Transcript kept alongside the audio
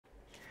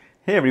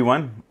Hey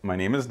everyone, my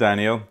name is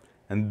Daniel,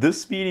 and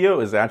this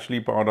video is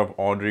actually part of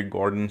Audrie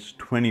Gordon's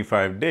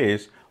 25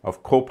 Days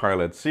of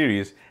Copilot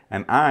series,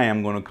 and I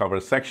am going to cover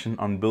a section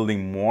on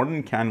building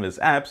modern Canvas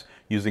apps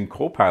using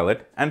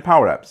Copilot and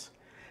Power Apps.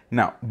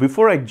 Now,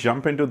 before I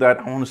jump into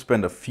that, I want to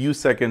spend a few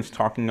seconds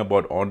talking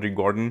about Audrie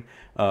Gordon.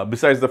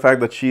 Besides the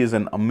fact that she is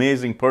an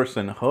amazing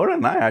person, her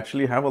and I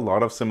actually have a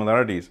lot of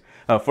similarities.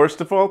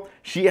 First of all,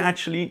 she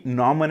actually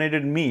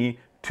nominated me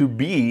to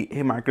be a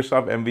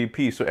Microsoft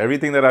MVP. So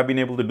everything that I've been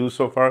able to do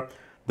so far,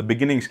 the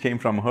beginnings came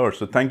from her.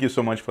 So thank you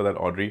so much for that,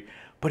 Audrie.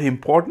 But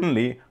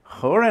importantly,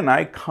 her and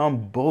I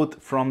come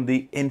both from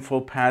the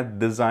InfoPad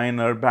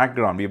designer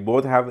background. We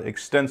both have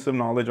extensive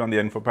knowledge on the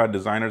InfoPad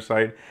designer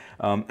side.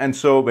 And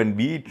so when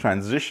we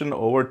transitioned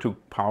over to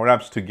Power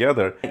Apps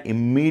together, I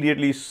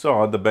immediately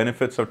saw the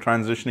benefits of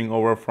transitioning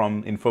over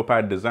from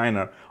InfoPad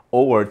designer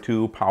over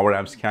to Power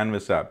Apps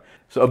Canvas app.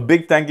 So a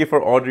big thank you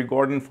for Audrie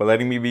Gordon for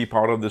letting me be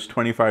part of this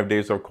 25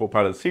 Days of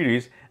Copilot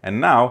series.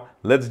 And now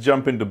let's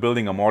jump into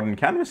building a modern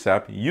Canvas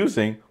app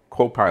using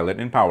Copilot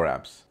in Power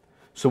Apps.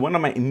 So one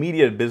of my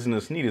immediate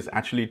business needs is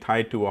actually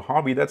tied to a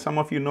hobby that some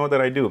of you know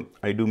that I do.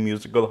 I do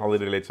musical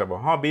holiday lights as a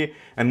hobby,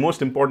 and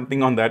most important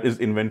thing on that is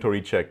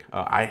inventory check.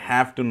 I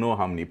have to know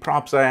how many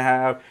props I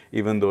have,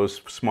 even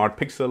those smart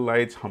pixel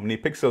lights, how many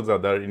pixels are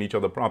there in each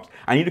of the props.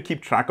 I need to keep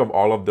track of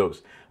all of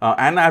those.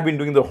 And I've been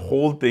doing the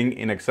whole thing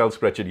in Excel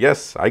spreadsheet.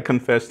 Yes, I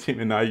confess to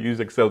you, I use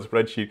Excel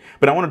spreadsheet,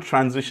 but I want to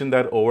transition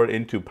that over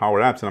into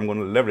Power Apps, and I'm going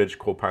to leverage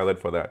Copilot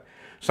for that.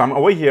 So I'm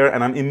over here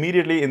and I'm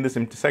immediately in this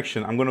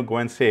intersection. I'm going to go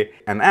and say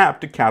an app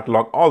to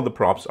catalog all the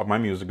props of my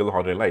musical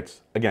holiday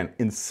lights. Again,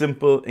 in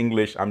simple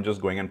English, I'm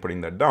just going and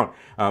putting that down.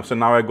 So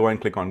now I go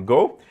and click on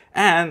go,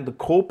 and the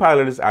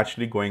Copilot is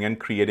actually going and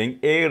creating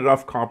a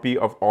rough copy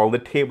of all the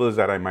tables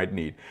that I might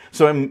need.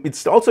 So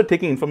it's also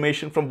taking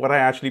information from what I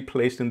actually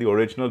placed in the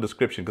original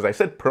description, because I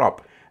said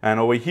prop. And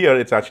over here,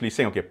 it's actually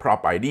saying, okay,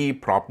 prop ID,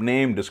 prop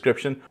name,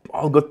 description,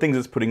 all good things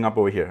it's putting up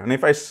over here. And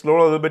if I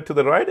scroll a little bit to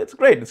the right, it's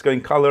great. It's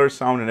getting color,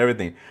 sound, and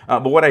everything.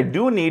 But what I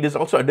do need is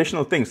also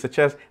additional things, such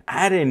as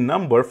add a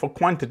number for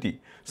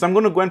quantity. So I'm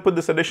going to go and put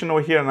this addition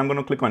over here, and I'm going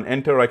to click on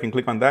enter, or I can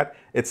click on that.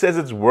 It says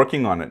it's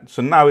working on it.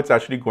 So now it's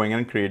actually going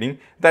and creating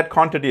that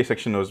quantity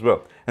section as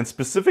well. And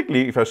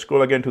specifically, if I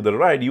scroll again to the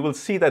right, you will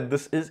see that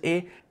this is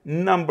a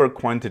number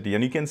quantity,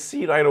 and you can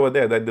see right over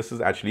there that this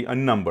is actually a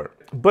number.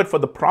 But for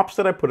the props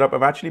that I put up,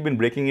 I've actually been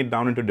breaking it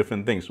down into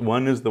different things.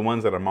 One is the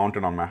ones that are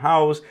mounted on my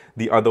house,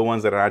 the other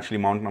ones that are actually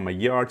mounted on my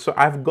yard. So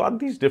I've got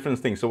these different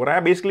things. So what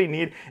I basically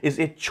need is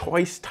a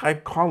choice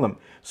type column.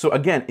 So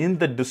again, in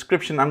the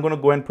description, I'm going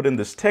to go and put in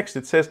this text.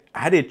 It says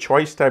add a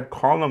choice type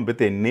column with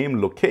a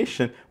name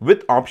location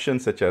with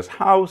options such as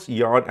house,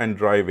 yard, and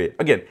driveway.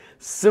 Again,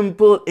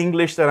 simple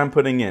English that I'm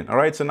putting in. All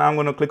right, so now I'm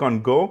going to click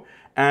on go,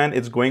 and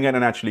it's going in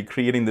and actually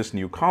creating this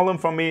new column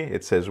for me.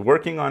 It says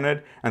working on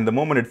it, and the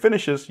moment it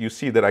finishes, you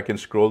see that I can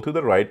scroll to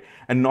the right,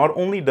 and not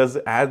only does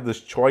it add this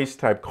choice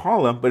type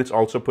column, but it's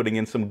also putting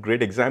in some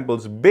great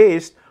examples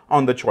based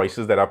on the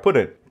choices that I put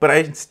in. But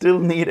I still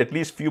need at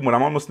least few more.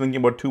 I'm almost thinking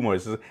about two more.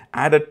 It says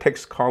add a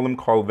text column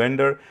called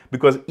vendor,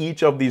 because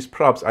each of these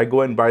props, I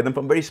go and buy them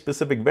from very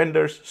specific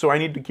vendors. So I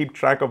need to keep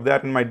track of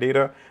that in my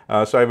data.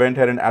 So I went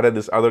ahead and added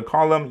this other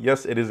column.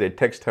 Yes, it is a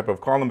text type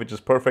of column, which is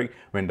perfect.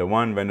 Vendor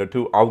 1, vendor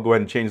 2, I'll go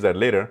ahead and change that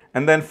later.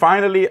 And then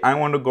finally, I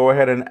want to go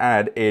ahead and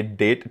add a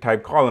date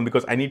type column,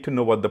 because I need to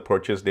know what the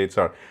purchase dates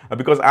are.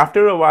 Because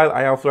after a while,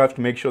 I also have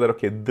to make sure that,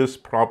 okay, this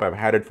prop, I've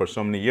had it for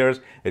so many years.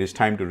 It is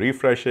time to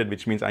refresh it,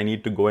 which means I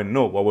need to go and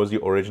know what was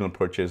the original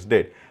purchase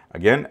date.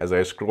 Again, as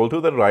I scroll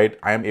to the right,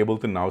 I am able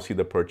to now see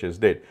the purchase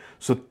date.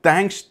 So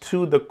thanks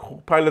to the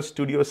Copilot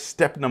Studio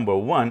step number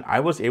 1,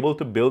 I was able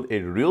to build a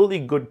really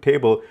good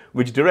table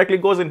which directly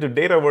goes into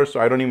Dataverse,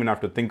 so I don't even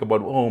have to think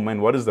about, oh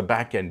man, what is the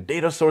backend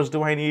data source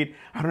do I need?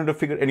 I don't have to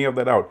figure any of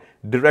that out.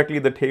 Directly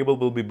the table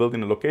will be built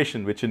in a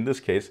location, which in this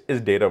case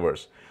is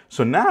Dataverse.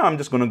 So now I'm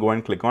just going to go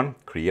and click on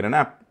create an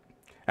app.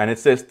 And it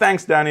says,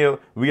 thanks, Daniel,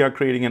 we are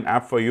creating an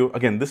app for you.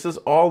 Again, this is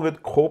all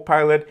with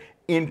Copilot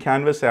in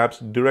Canvas apps,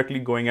 directly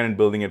going in and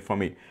building it for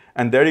me.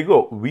 And there you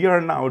go. We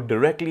are now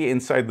directly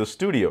inside the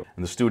studio.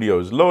 And the studio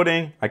is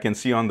loading. I can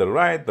see on the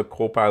right, the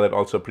Copilot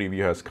also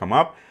preview has come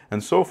up.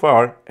 And so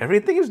far,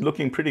 everything is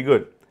looking pretty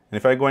good. And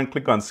if I go and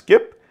click on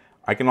skip,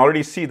 I can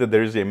already see that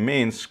there is a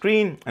main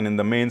screen. And in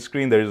the main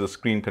screen, there is a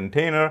screen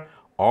container.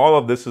 All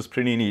of this is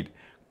pretty neat.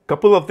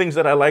 Couple of things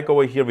that I like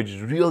over here which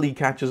really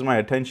catches my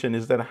attention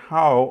is that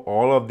how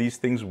all of these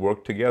things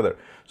work together.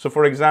 So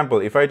for example,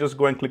 if I just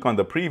go and click on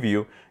the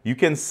preview, you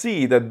can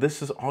see that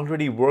this is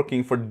already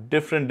working for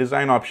different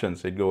design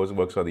options. It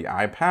works for the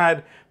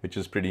iPad, which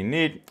is pretty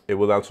neat. It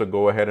will also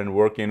go ahead and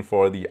work in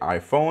for the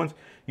iPhones.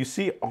 You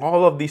see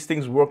all of these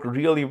things work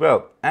really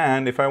well.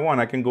 And if I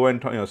want, I can go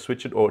and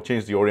switch it or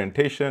change the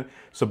orientation.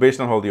 So based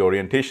on how the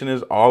orientation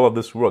is, all of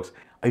this works.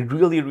 I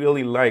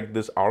really like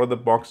this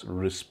out-of-the-box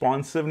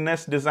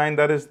responsiveness design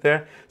that is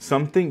there,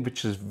 something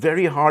which is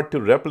very hard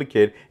to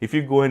replicate if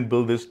you go and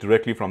build this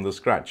directly from the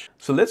scratch.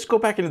 So let's go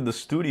back into the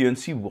studio and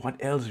see what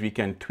else we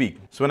can tweak.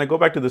 So when I go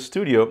back to the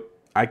studio,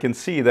 I can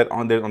see that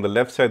on the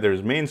left side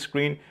there's main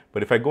screen,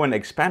 but if I go and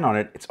expand on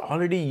it, it's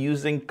already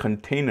using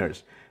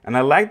containers. And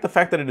I like the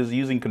fact that it is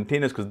using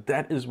containers because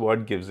that is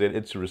what gives it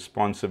its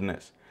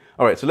responsiveness.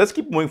 All right, so let's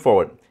keep moving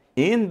forward.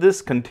 In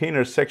this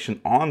container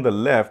section on the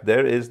left,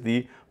 there is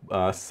the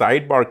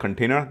sidebar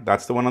container.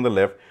 That's the one on the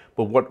left.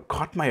 But what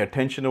caught my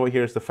attention over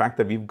here is the fact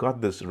that we've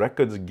got this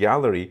records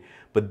gallery,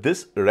 but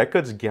this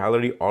records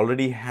gallery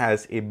already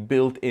has a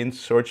built-in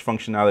search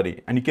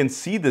functionality. And you can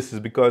see this is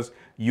because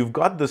you've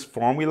got this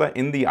formula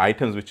in the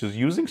items, which is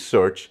using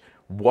search.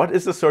 What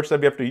is the search that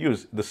we have to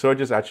use? The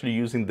search is actually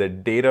using the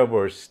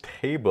Dataverse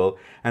table,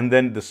 and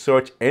then the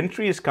search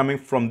entry is coming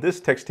from this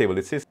text table.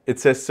 It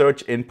says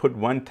search input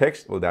one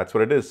text. Well, that's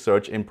what it is.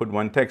 Search input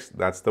one text.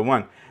 That's the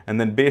one. And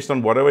then based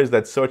on whatever is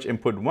that search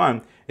input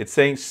one, it's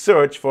saying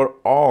search for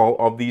all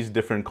of these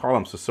different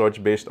columns. So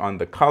search based on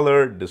the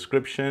color,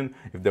 description,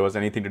 if there was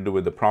anything to do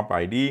with the prop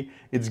ID.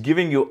 It's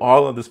giving you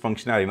all of this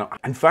functionality. Now,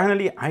 and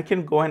finally, I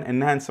can go and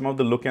enhance some of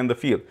the look and the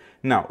feel.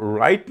 Now,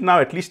 right now,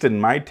 at least in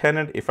my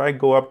tenant, if I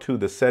go up to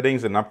the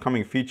settings and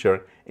upcoming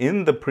feature,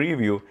 in the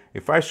preview,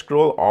 if I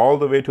scroll all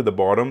the way to the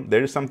bottom,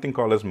 there is something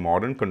called as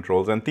modern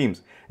controls and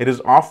themes. It is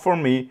off for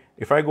me.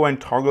 If I go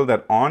and toggle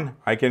that on,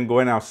 I can go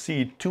and now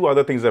see two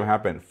other things that have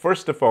happened.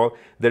 First of all,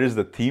 there is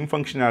the theme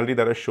functionality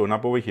that has shown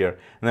up over here.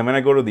 And then when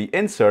I go to the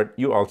insert,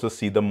 you also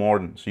see the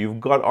modern. So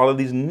you've got all of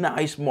these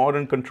nice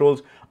modern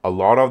controls. A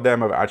lot of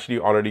them have actually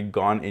already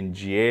gone in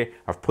GA.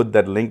 I've put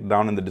that link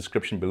down in the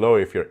description below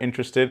if you're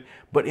interested.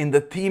 But in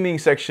the theming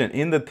section,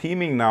 in the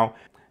theming now,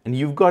 and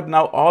you've got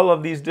now all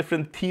of these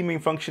different theming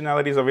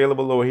functionalities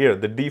available over here.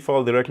 The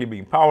default directly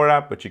being Power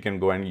App, but you can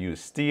go and use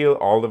Steel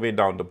all the way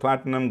down to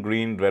Platinum,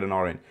 Green, Red, and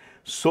Orange.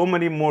 So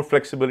many more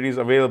flexibilities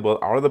available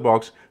out of the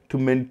box to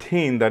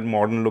maintain that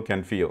modern look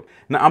and feel.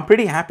 Now, I'm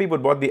pretty happy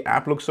with what the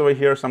app looks over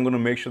here, so I'm going to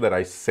make sure that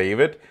I save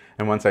it.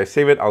 And once I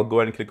save it, I'll go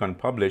ahead and click on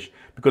Publish,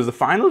 because the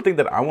final thing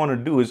that I want to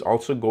do is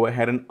also go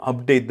ahead and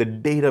update the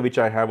data which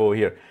I have over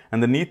here.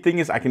 And the neat thing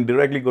is I can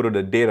directly go to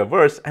the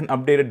Dataverse and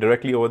update it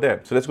directly over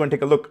there. So let's go and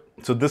take a look.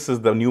 So this is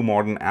the new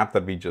modern app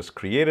that we just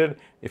created.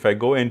 If I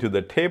go into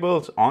the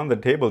tables, on the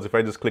tables, if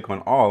I just click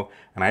on all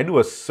and I do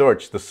a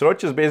search, the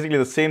search is basically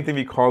the same thing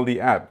we call the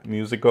app,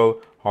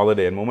 musical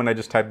holiday. And the moment I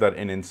just type that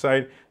in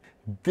inside,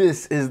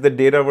 this is the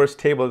Dataverse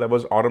table that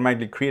was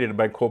automatically created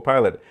by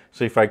Copilot.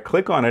 So if I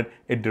click on it,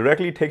 it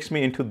directly takes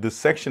me into this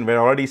section where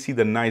I already see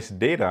the nice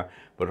data.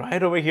 But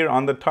right over here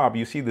on the top,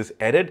 you see this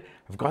edit.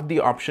 I've got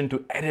the option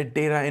to edit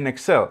data in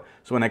Excel.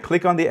 So when I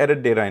click on the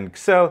edit data in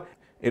Excel,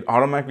 it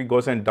automatically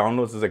goes and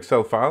downloads this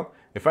Excel file.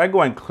 If I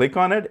go and click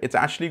on it, it's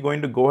actually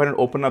going to go ahead and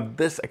open up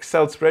this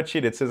Excel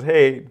spreadsheet. It says,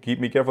 hey, keep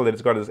me careful that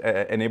it's got this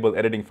enable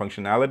editing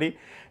functionality.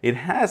 It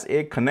has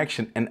a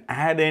connection, an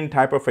add-in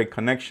type of a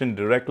connection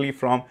directly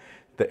from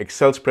the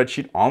Excel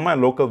spreadsheet on my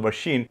local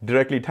machine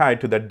directly tied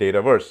to that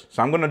Dataverse.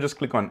 So I'm going to just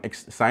click on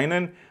sign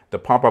in. The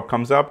pop-up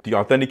comes up. The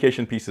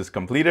authentication piece is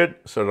completed.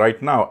 So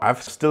right now,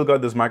 I've still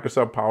got this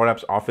Microsoft Power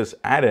Apps Office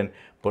add-in,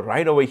 but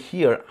right over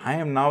here, I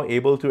am now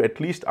able to at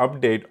least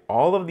update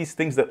all of these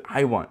things that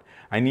I want.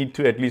 I need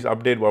to at least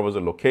update what was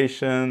the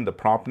location, the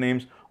prop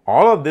names.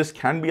 All of this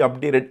can be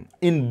updated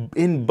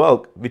in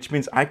bulk, which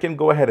means I can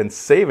go ahead and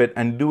save it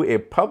and do a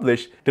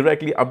publish.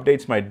 Directly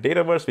updates my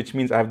Dataverse, which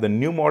means I have the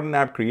new modern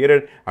app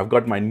created. I've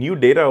got my new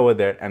data over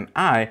there and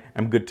I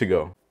am good to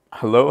go.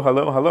 Hello,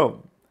 hello,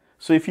 hello.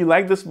 So if you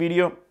like this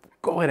video,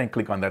 go ahead and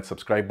click on that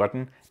subscribe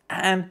button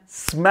and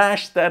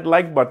smash that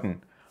like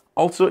button.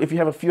 Also, if you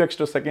have a few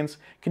extra seconds,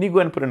 can you go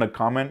ahead and put in a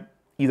comment?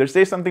 Either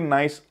say something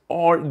nice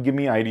or give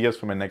me ideas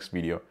for my next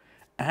video.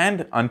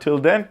 And until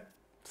then,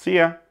 see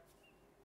ya.